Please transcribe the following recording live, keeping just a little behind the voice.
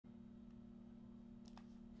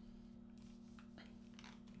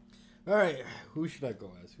Alright, who should I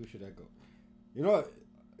go as? Who should I go? You know what?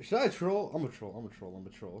 Should I troll? I'm a troll. I'm a troll. I'm a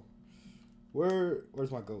troll.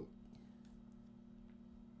 Where's my goat?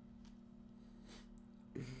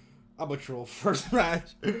 I'm a troll. First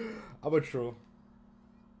match. I'm a troll.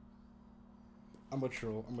 I'm a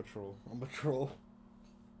troll. I'm a troll. I'm a troll.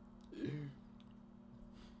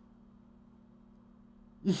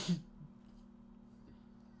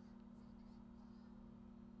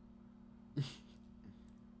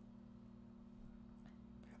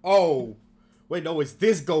 Oh, wait, no, it's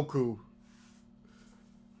this Goku.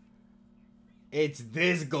 It's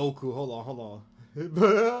this Goku. Hold on, hold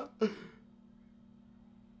on.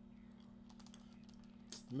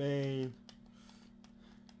 Man.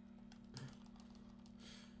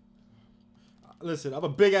 Listen, I'm a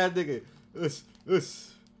big ass nigga. This.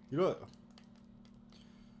 You know what?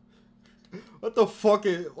 What the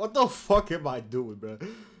fuck am I doing, bro?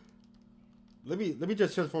 Let me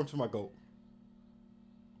just transform to my goat.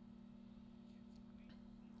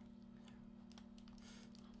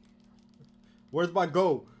 Where's my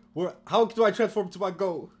goat? How do I transform to my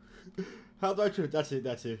goat? How do I transform? That's it,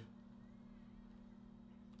 that's it.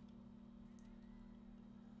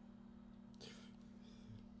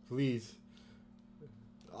 Please.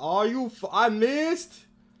 Are you I missed?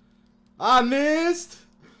 I missed?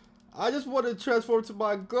 I just want to transform to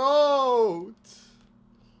my goat.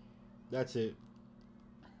 That's it.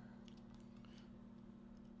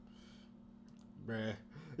 Bruh.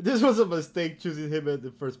 This was a mistake choosing him at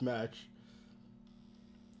the first match.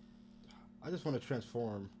 I just want to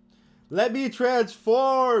transform. Let me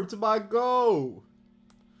transform to my goat.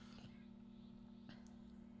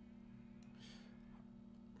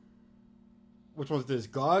 Which one's this?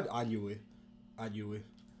 God? I knew it. I knew it.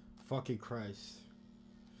 Fucking Christ.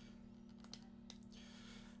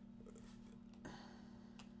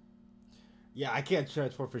 Yeah, I can't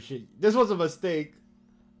transform for shit. This was a mistake.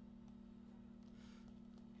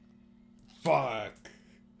 Fuck.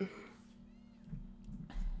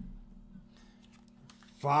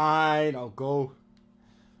 Fine, I'll go.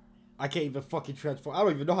 I can't even fucking transform. I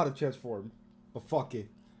don't even know how to transform. But fuck it.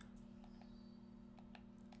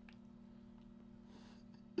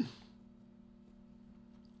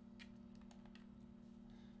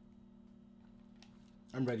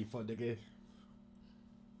 I'm ready for the game.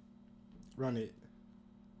 Run it.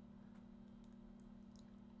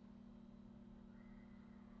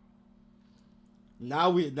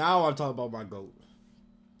 Now I'm talking about my goat.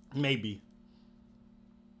 Maybe.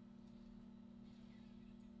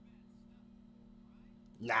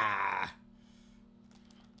 Nah.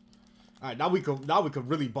 Alright, now we can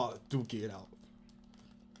really duke it out.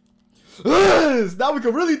 Now we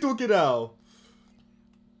can really duke it out.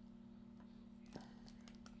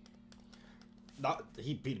 No,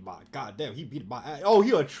 he beat my goddamn. He beat my ass. Oh,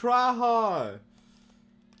 he a tryhard.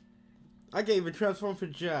 I can't even transform for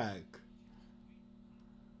Jack.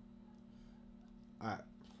 All right,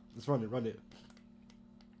 let's run it. Run it.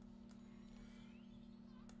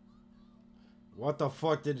 What the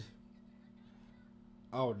fuck did?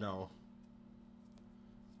 Oh no.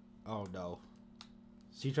 Oh no.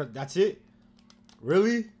 See, that's it.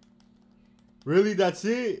 Really? Really? That's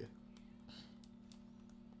it?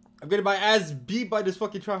 I'm getting my ass beat by this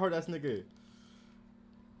fucking tryhard ass nigga.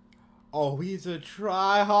 Oh, he's a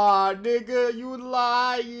tryhard nigga. You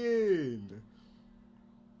lying.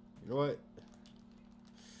 You know what?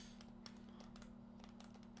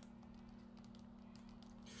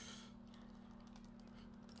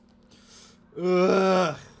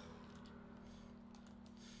 Ugh.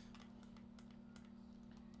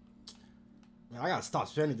 Man, I gotta stop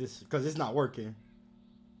spending this because it's not working.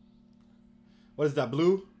 What is that,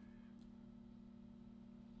 blue?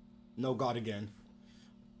 No God again.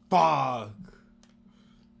 Fuck.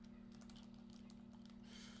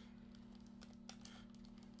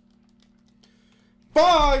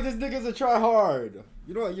 Fuck! This nigga's a tryhard.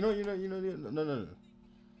 You know. No.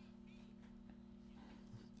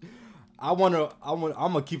 I'm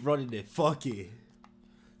gonna keep running it. Fuck it.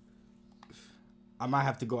 I might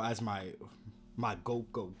have to go as my go.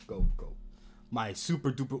 My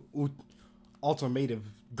super duper ultimative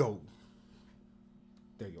go.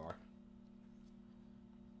 There you are.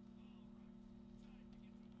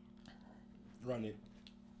 Run it.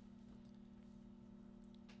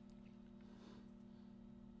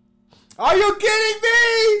 Are you kidding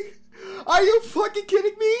me? Are you fucking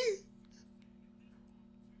kidding me?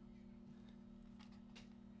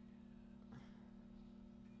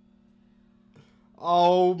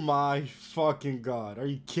 Oh my fucking god. Are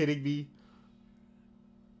you kidding me?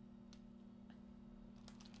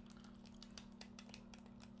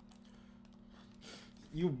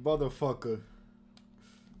 You motherfucker.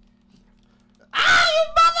 Ah, you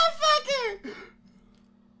motherfucker!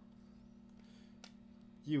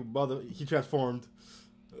 You mother... He transformed.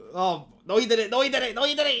 Oh, no he didn't. No he didn't. No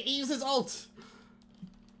he didn't. He used his ult.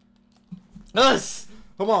 Us!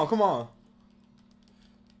 Come on, come on.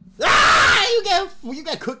 Ah! You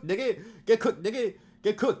get cooked, nigga. Get cooked, nigga.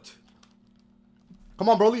 Get cooked. Come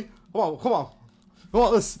on, Broly. Come on, come on. Come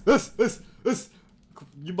on, us.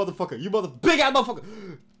 You motherfucker. You big ass motherfucker.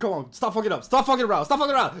 Come on, stop fucking up. Stop fucking around. Stop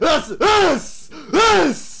fucking around. Us.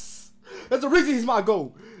 There's a reason he's my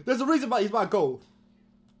goal. There's a reason why he's my goal.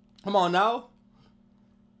 Come on now.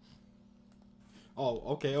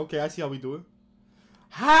 Oh, okay. I see how we do it.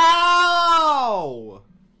 How?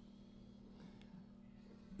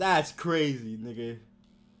 That's crazy, nigga.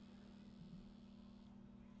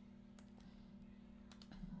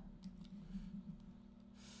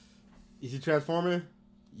 Is he transforming?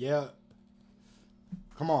 Yeah.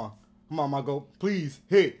 Come on, my goal. Please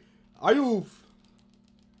hit. Are you?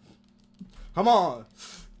 Come on.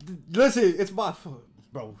 Listen, it's my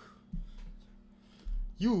bro.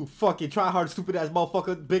 You fucking try hard, stupid ass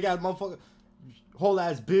motherfucker, big ass motherfucker, whole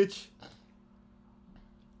ass bitch.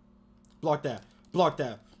 Block that. Block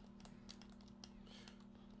that.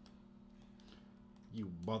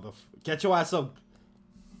 You motherfucker. Get your ass up.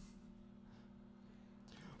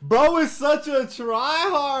 Bro is such a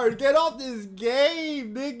tryhard. Get off this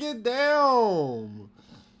game, nigga. Get down.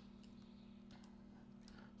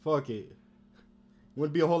 Fuck it.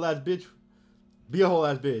 Wanna be a whole ass bitch? Be a whole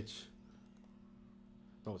ass bitch.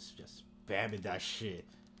 Don't just spamming that shit.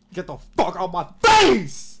 Get the fuck out my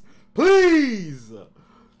face! Please!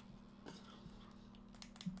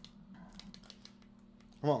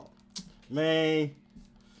 Come on. Man.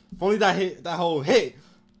 If only that whole hit.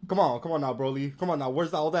 Come on now, Broly. Come on now.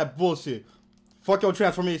 Where's all that bullshit? Fuck your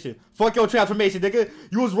transformation. Fuck your transformation, nigga.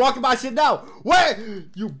 You was rocking my shit now. Where?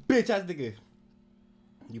 You bitch ass nigga.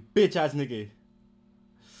 You bitch ass nigga.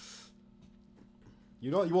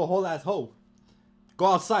 You know, you a whole ass hoe. Go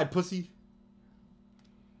outside, pussy.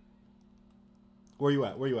 Where you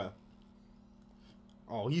at? Where you at?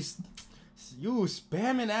 Oh, you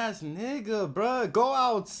spamming ass nigga, bruh. Go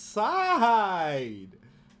outside.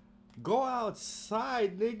 Go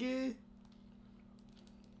outside, nigga.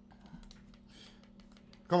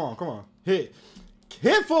 Come on. Hit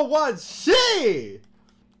for one. Shit.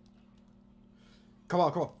 Come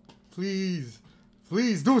on. Please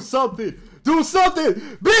do something. Do something,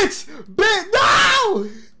 bitch. No.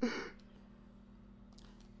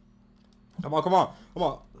 Come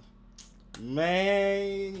on.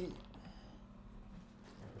 Man.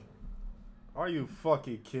 Are you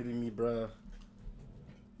fucking kidding me, bruh?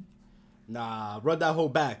 Nah, run that hoe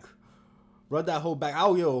back. I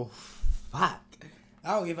don't give a fuck.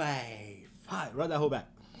 I don't give a fuck. Run that hoe back.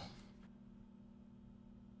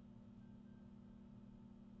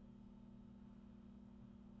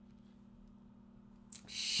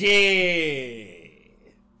 Shit.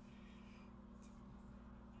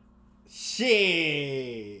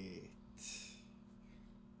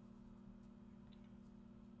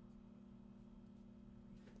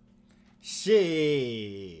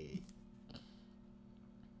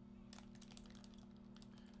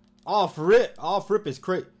 Off rip is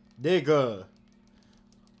crazy, nigga.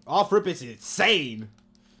 Off rip is insane.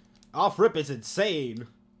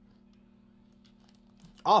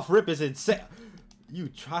 You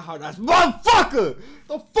try hard ass motherfucker.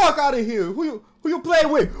 The fuck out of here. Who you playing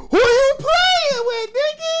with?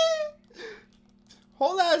 Nigga?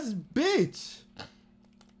 Whole ass bitch.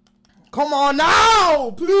 Come on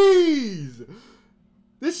now, please.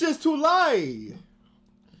 This shit's too light.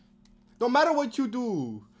 Don't matter what you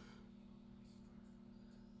do.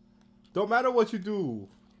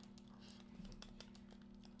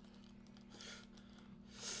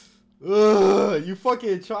 Ugh, you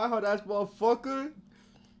fucking try hard ass motherfucker.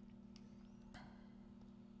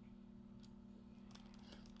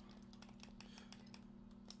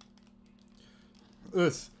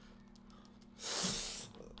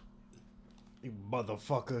 You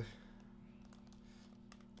motherfucker.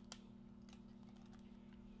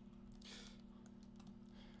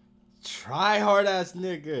 Try hard ass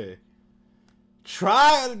nigga.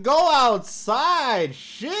 Go outside.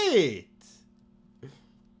 Shit.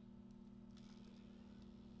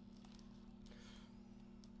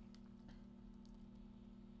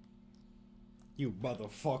 You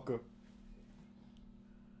motherfucker.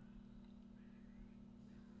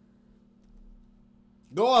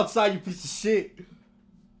 Go outside, you piece of shit.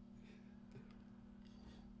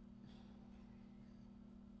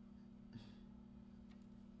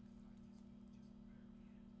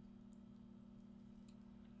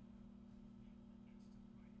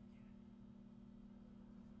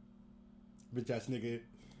 Bitch ass nigga.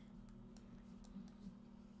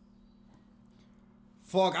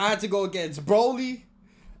 Fuck, I had to go against Broly.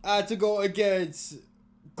 I had to go against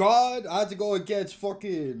God. I had to go against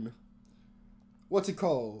fucking... What's it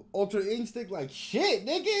called? Ultra Instinct? Like, shit,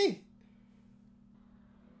 nigga.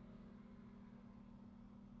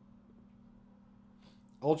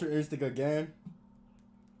 Ultra Instinct again.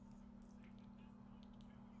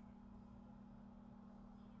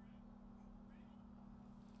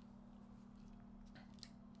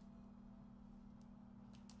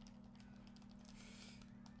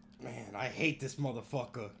 Man, I hate this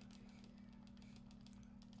motherfucker.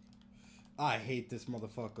 I hate this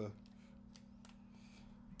motherfucker.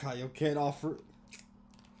 Kaio can't offer...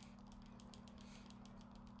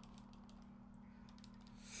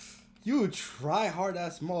 You try hard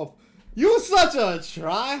ass motherfucker. You such a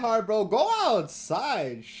try hard, bro. Go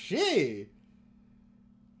outside. Shit.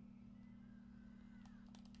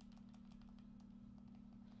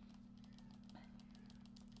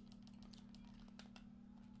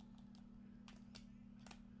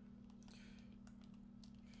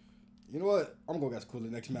 You know what? I'm gonna go against Cooler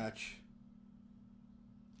next match.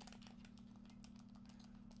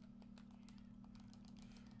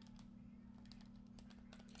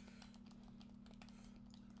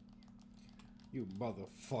 You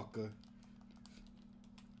motherfucker.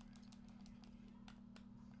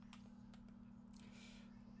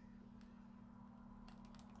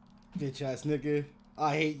 Bitch ass nigga.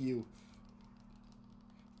 I hate you.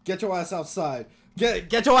 Get your ass outside.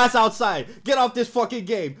 Get your ass outside. Get off this fucking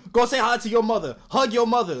game. Go say hi to your mother. Hug your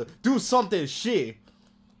mother. Do something. Shit.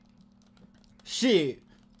 Shit.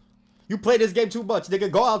 You play this game too much, nigga.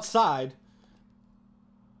 Go outside.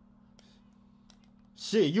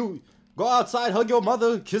 Shit, you go outside, hug your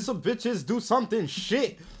mother, kiss some bitches, do something.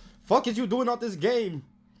 Shit. Fuck is you doing on this game?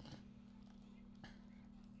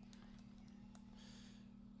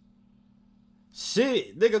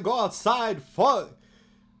 Shit, nigga, go outside. Fuck.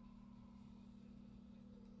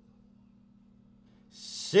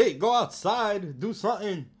 Shit, go outside. Do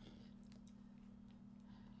something.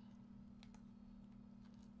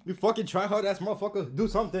 You fucking try hard ass motherfucker. Do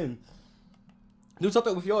something. Do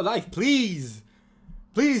something with your life, please.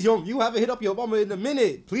 Please, you haven't hit up your mama in a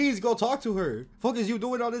minute. Please go talk to her. Fuck is you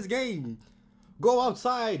doing on this game? Go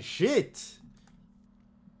outside. Shit.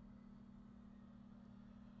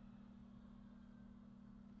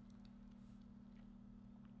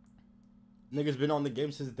 Niggas been on the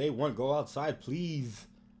game since day one. Go outside, please.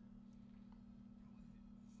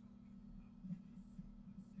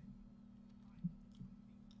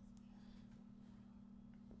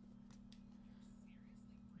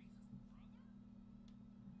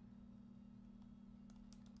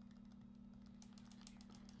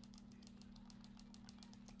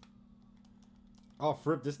 Oh,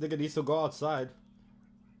 Fripp, this nigga needs to go outside.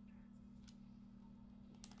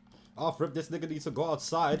 Oh, Fripp, this nigga needs to go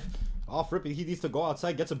outside. Oh, Fripp, he needs to go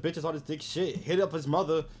outside, get some bitches on his dick shit, hit up his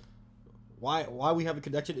mother. Why we having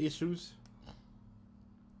connection issues?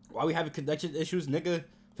 Why we having connection issues, nigga?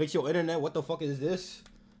 Fix your internet, what the fuck is this?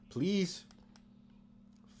 Please.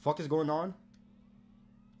 Fuck is going on?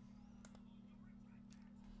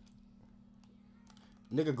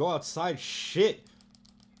 Nigga, go outside, shit.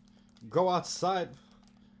 Go outside.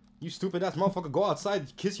 You stupid ass motherfucker. Go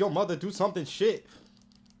outside. Kiss your mother. Do something. Shit.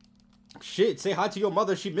 Shit. Say hi to your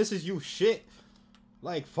mother. She misses you. Shit.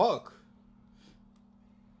 Like, fuck.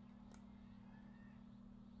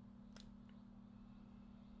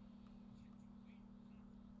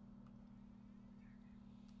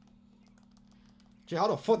 Shit, how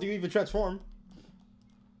the fuck do you even transform?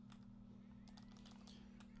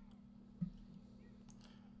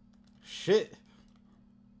 Shit.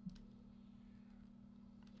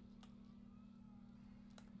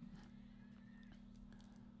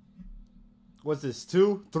 What's this?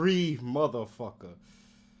 2, 3, motherfucker.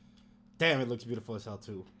 Damn, it looks beautiful as hell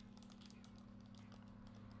too.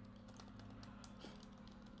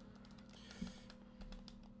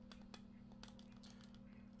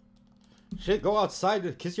 Shit, go outside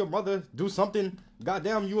to kiss your mother. Do something.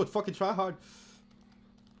 Goddamn, you would fucking try hard.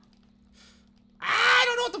 I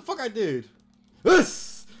don't know what the fuck I did.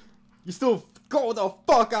 This. You still go the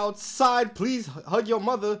fuck outside. Please hug your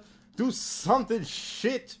mother. Do something.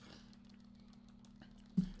 Shit.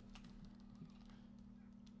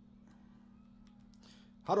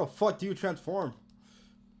 How the fuck do you transform?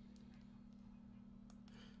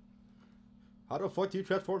 How the fuck do you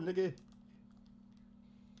transform, nigga?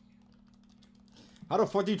 How the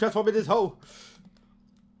fuck do you transform in this hoe?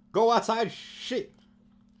 Go outside, shit.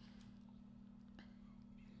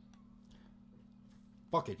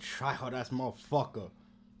 Fucking try hard ass motherfucker.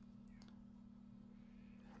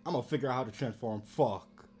 I'm gonna figure out how to transform.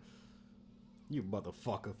 Fuck. You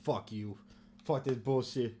motherfucker. Fuck you. Fuck this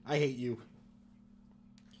bullshit. I hate you.